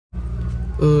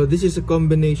This is a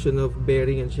combination of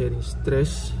bearing and shearing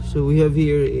stress. So we have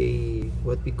here a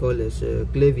what we call as a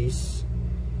clevis.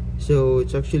 So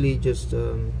it's actually just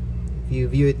if you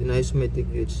view it in isometric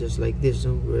view, it's just like this,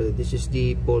 where this is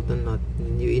the bolt and nut,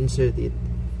 and you insert it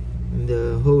in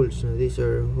the holes. These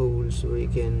are holes where you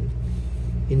can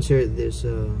insert this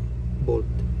bolt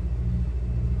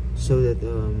so that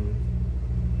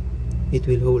it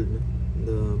will hold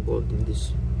the bolt in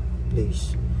this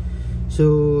place.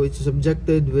 So it's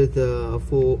subjected with a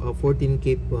 14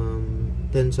 kip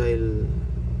tensile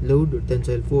load or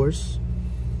tensile force.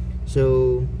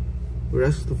 So we're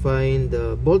asked to find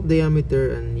the bolt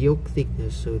diameter and yoke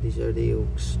thickness. So these are the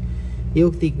yokes.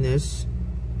 Yoke thickness.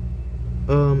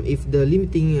 If the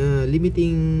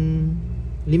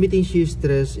limiting shear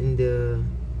stress in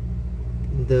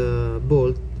the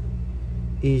bolt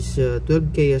is 12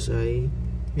 ksi,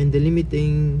 and the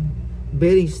limiting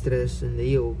bearing stress in the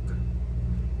yoke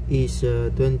is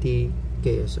 20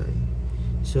 ksi.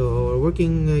 So our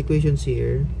working equations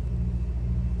here,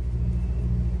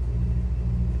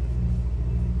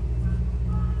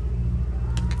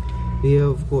 we have,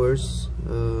 of course,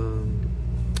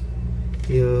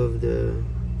 you have the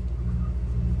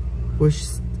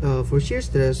for shear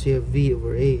stress you have V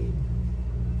over A,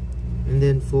 and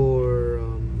then for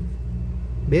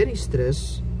bearing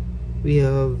stress we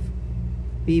have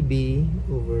PB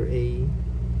over AB,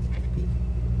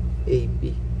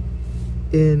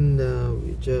 and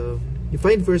which you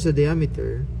find first the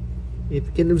diameter. If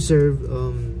you can observe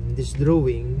this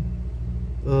drawing,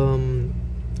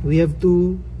 we have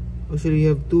two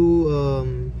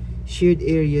sheared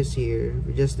areas here.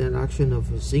 Just an action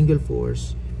of a single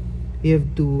force, we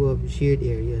have two sheared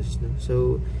areas.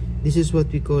 So this is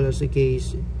what we call as a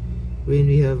case when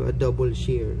we have a double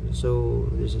shear. So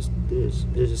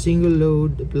there's a single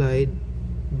load applied,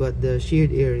 but the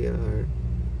sheared area are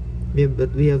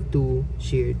we have two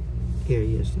sheared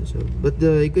areas. So but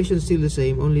the equation is still the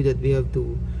same, only that we have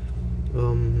to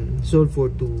solve for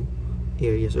two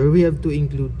areas, or we have to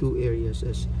include two areas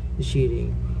as the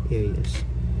shearing areas.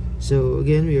 So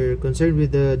again, we are concerned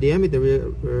with the diameter.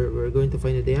 We're going to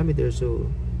find the diameter, so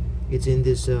it's in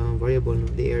this variable,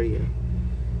 the area.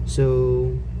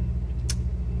 So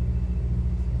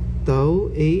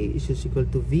tau A is just equal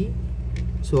to V.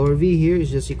 So our V here is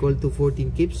just equal to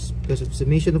 14 kips because of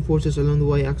summation of forces along the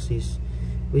y-axis.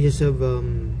 We just have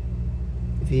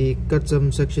if we cut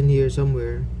some section here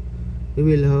somewhere, we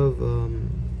will have let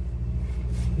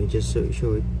me just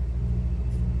show it.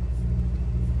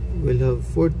 We'll have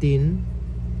 14,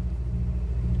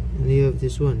 and you have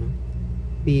this one,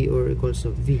 P or equals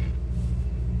of V.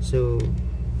 So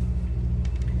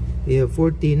we have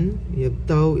 14, we have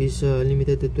tau is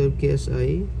limited to 12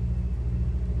 ksi,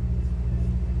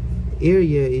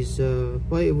 area is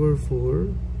pi over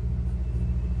 4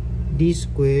 d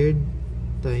squared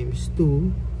times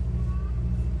 2,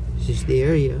 this is the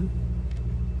area,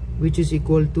 which is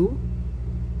equal to,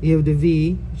 we have the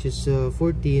V, which is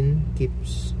 14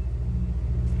 kips.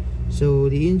 So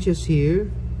the inches here,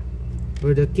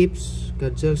 or the kips,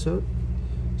 cancels out,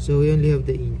 so we only have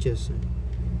the inches.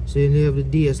 So you only have the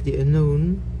D as the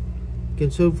unknown. You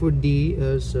can solve for D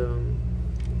as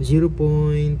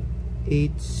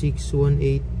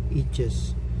 0.8618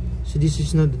 inches. So this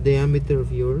is not the diameter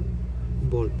of your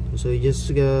bolt. So you just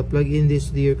plug in this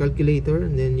to your calculator,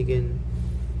 and then you can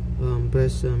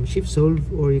press shift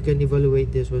solve, or you can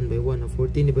evaluate this one by one.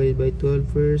 14 divided by 12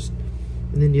 first,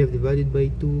 and then you have divided by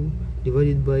 2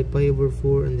 divided by pi over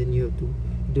 4, and then you have to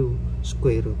do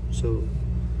square root. So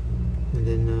and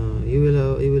then you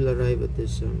will arrive at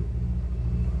this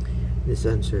this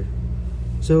answer.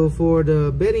 So for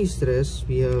the bearing stress,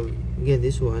 we have again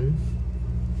this one.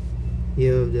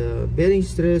 You have the bearing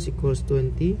stress equals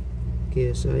 20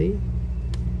 ksi.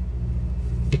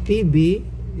 The PB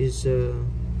is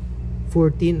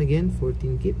 14, again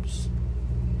 14 kips.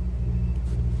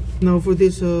 Now for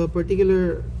this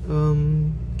particular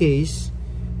case,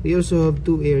 we also have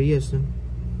two areas,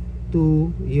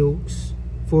 two yokes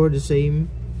for the same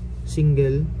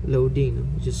single loading,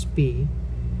 which is P,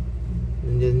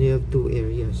 and then you have two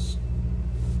areas.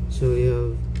 So you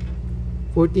have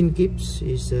 14 kips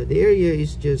is the area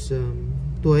is just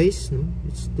twice,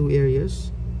 it's two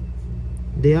areas.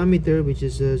 Diameter, which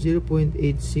is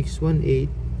 0.8618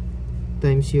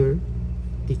 times your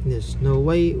thickness. Now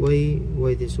why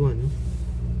this one?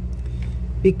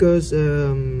 Because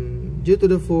due to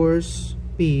the force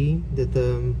P that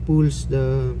pulls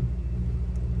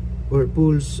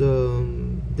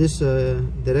this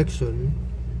direction,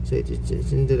 so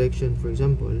it's in direction, for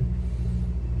example,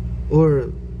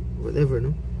 or whatever,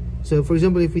 no? So for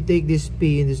example, if we take this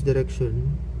P in this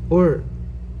direction, or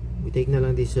we take na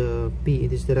lang this P in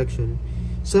this direction,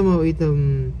 somehow it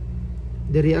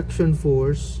the reaction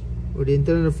force or the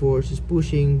internal force is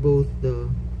pushing both the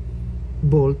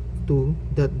bolt to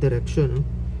that direction.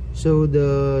 So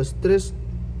the stress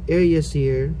areas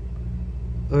here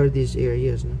are these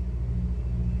areas.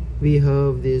 We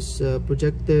have this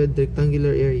projected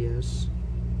rectangular areas,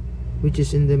 which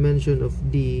is in dimension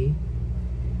of D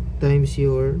times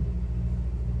your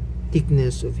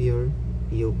thickness of your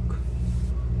yoke.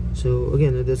 So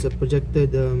again, that's a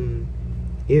projected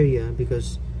area,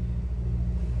 because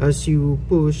as you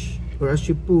push or as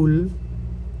you pull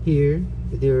here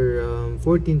with your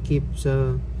 14 kips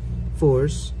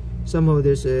force, somehow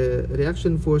there's a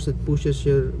reaction force that pushes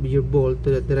your bolt to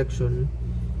that direction.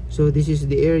 So this is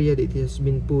the area that has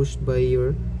been pushed by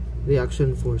your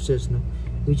reaction forces,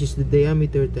 which is the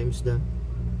diameter times the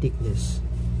thickness.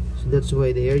 So that's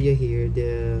why the area here,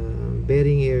 the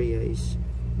bearing area, is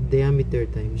diameter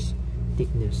times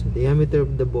thickness. The diameter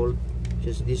of the bolt, which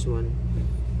is this one,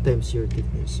 times your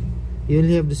thickness. You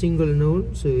only have the single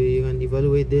known, so you can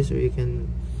evaluate this, or you can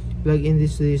plug in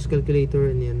this calculator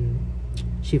and then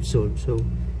shift solve. So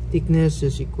thickness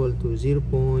is equal to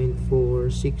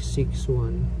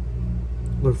 0.4661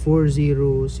 or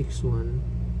 4061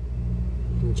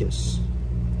 inches.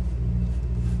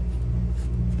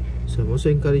 So I'm also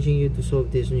encouraging you to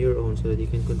solve this on your own so that you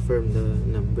can confirm the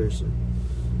numbers,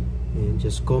 and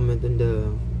just comment on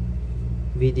the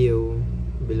video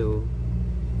below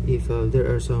if there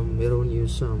are some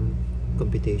erroneous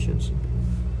computations.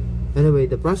 Anyway,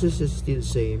 the process is still the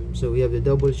same. So we have the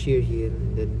double shear here,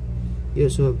 and then you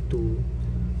also have two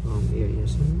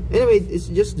areas. Anyway, it's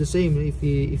just the same. If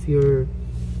you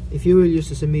will use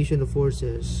the summation of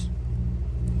forces,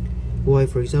 y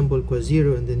for example equals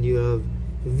 0, and then you have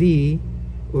v,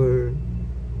 or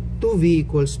 2v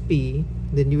equals p,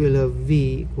 then you will have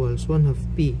v equals 1/2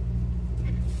 p.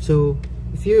 So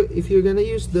if you're gonna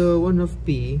use the 1/2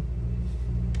 p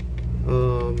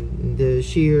the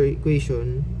shear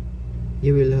equation,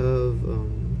 you will have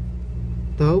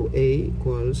tau A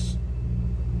equals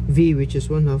V, which is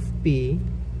 1/2 P.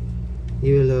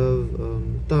 You will have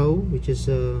tau, which is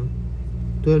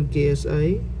 12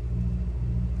 KSI,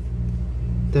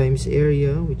 times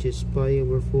area, which is pi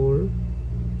over 4.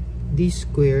 D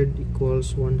squared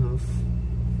equals 1/2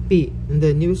 P. And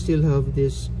then you still have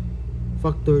this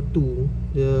factor 2,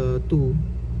 the 2.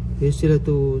 You still have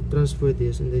to transfer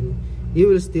this, and then you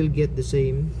will still get the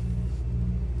same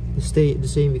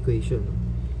equation.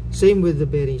 Same with the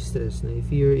bearing stress. Now,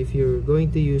 if you're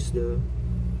going to use the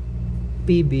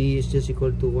PB is just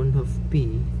equal to 1/2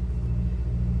 P,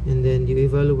 and then you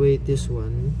evaluate this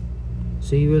one,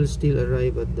 so you will still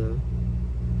arrive at the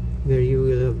where you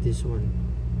will have this one,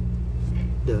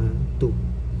 the 2.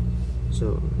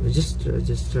 So just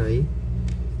try.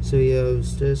 So you have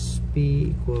stress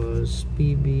P equals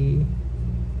PB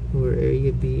over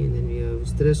area B, and then we have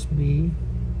stress B,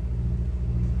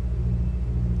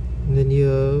 and then you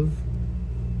have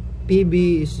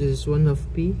PB is just 1/2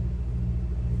 P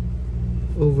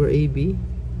over AB.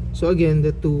 So again,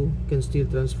 the 2 can still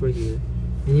transfer here,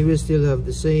 and you will still have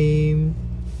the same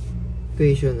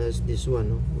equation as this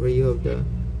one, where you have the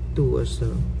 2 as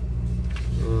the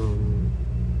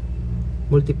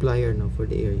multiplier now for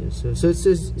the area. So it's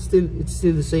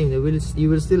still the same. You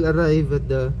will still arrive at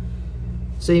the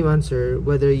same answer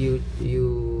whether you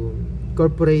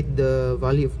incorporate the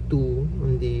value of 2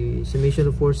 on the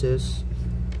summation of forces,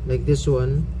 like this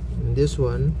one and this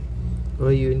one,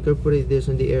 or you incorporate this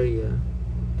on the area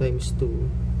times 2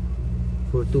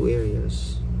 for 2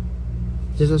 areas.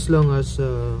 Just as long as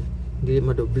dili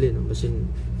madoble, no? Basin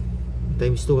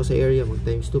times 2 ka sa area, mag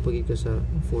times 2 pagid ka sa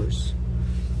force.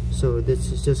 So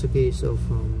this is just a case of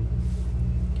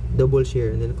double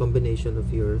shear, and then a combination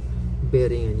of your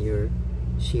bearing and your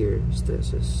shear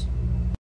stresses.